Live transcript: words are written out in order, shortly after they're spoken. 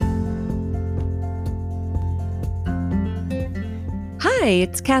Hi,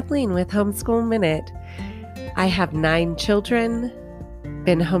 it's Kathleen with Homeschool Minute. I have 9 children,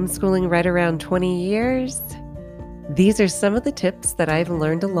 been homeschooling right around 20 years. These are some of the tips that I've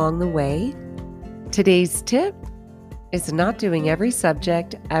learned along the way. Today's tip is not doing every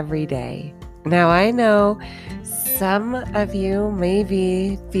subject every day. Now, I know some of you may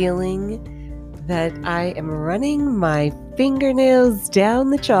be feeling that I am running my fingernails down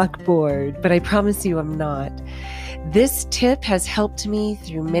the chalkboard, but I promise you I'm not. This tip has helped me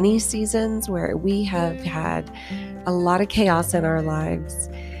through many seasons where we have had a lot of chaos in our lives.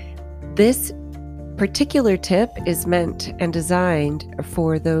 This particular tip is meant and designed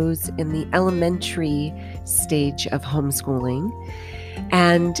for those in the elementary stage of homeschooling.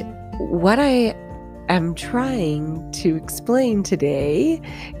 And what I am trying to explain today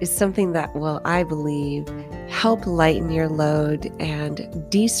is something that will, I believe, help lighten your load and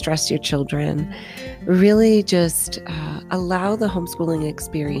de-stress your children. Really just allow the homeschooling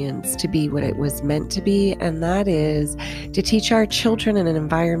experience to be what it was meant to be, and that is to teach our children in an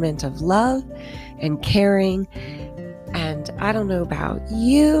environment of love and caring. And I don't know about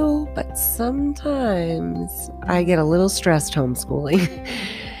you, but sometimes I get a little stressed homeschooling.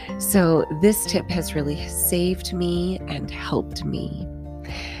 So this tip has really saved me and helped me.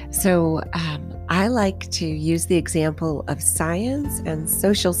 So I like to use the example of science and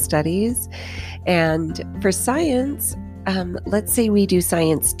social studies. And for science, let's say we do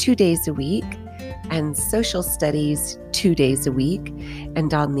science 2 days a week and social studies 2 days a week.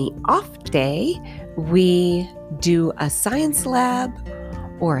 And on the off day, we do a science lab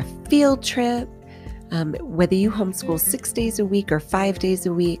or a field trip. Whether you homeschool 6 days a week or 5 days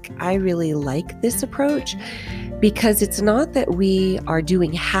a week, I really like this approach because it's not that we are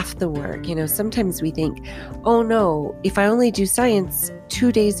doing half the work. You know, sometimes we think, oh no, if I only do science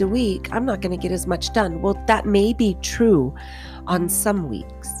 2 days a week, I'm not going to get as much done. Well, that may be true on some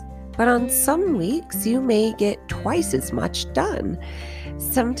weeks, but on some weeks you may get twice as much done.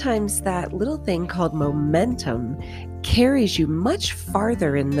 Sometimes that little thing called momentum carries you much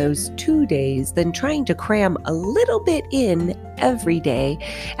farther in those 2 days than trying to cram a little bit in every day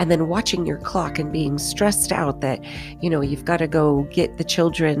and then watching your clock and being stressed out that, you know, you've got to go get the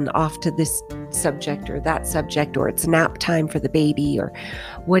children off to this subject or that subject, or it's nap time for the baby or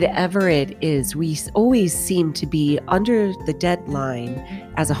whatever it is. We always seem to be under the deadline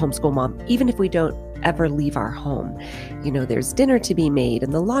as a homeschool mom, even if we don't ever leave our home. You know, there's dinner to be made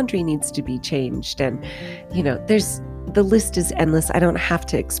and the laundry needs to be changed. And, you know, the list is endless. I don't have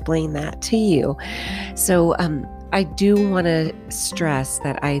to explain that to you. So I do want to stress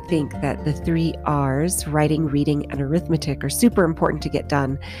that I think that the 3 R's, writing, reading, and arithmetic, are super important to get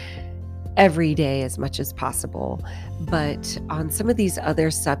done every day as much as possible. But on some of these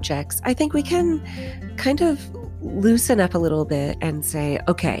other subjects, I think we can kind of loosen up a little bit and say,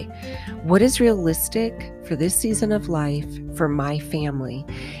 okay, what is realistic for this season of life for my family?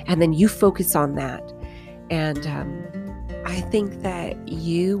 And then you focus on that. And I think that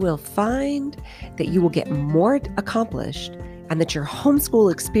you will find that you will get more accomplished and that your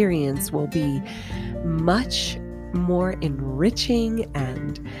homeschool experience will be much more enriching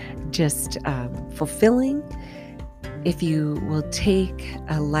and just fulfilling if you will take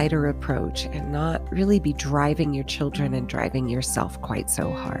a lighter approach and not really be driving your children and driving yourself quite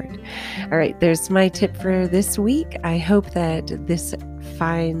so hard. All right, there's my tip for this week. I hope that this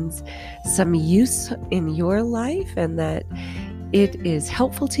finds some use in your life and that it is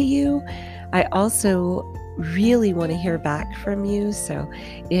helpful to you. I also really want to hear back from you. So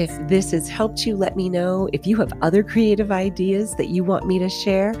if this has helped you, let me know. If you have other creative ideas that you want me to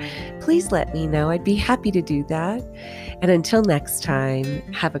share, please let me know. I'd be happy to do that. And until next time,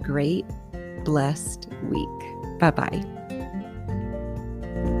 have a great, blessed week. Bye-bye.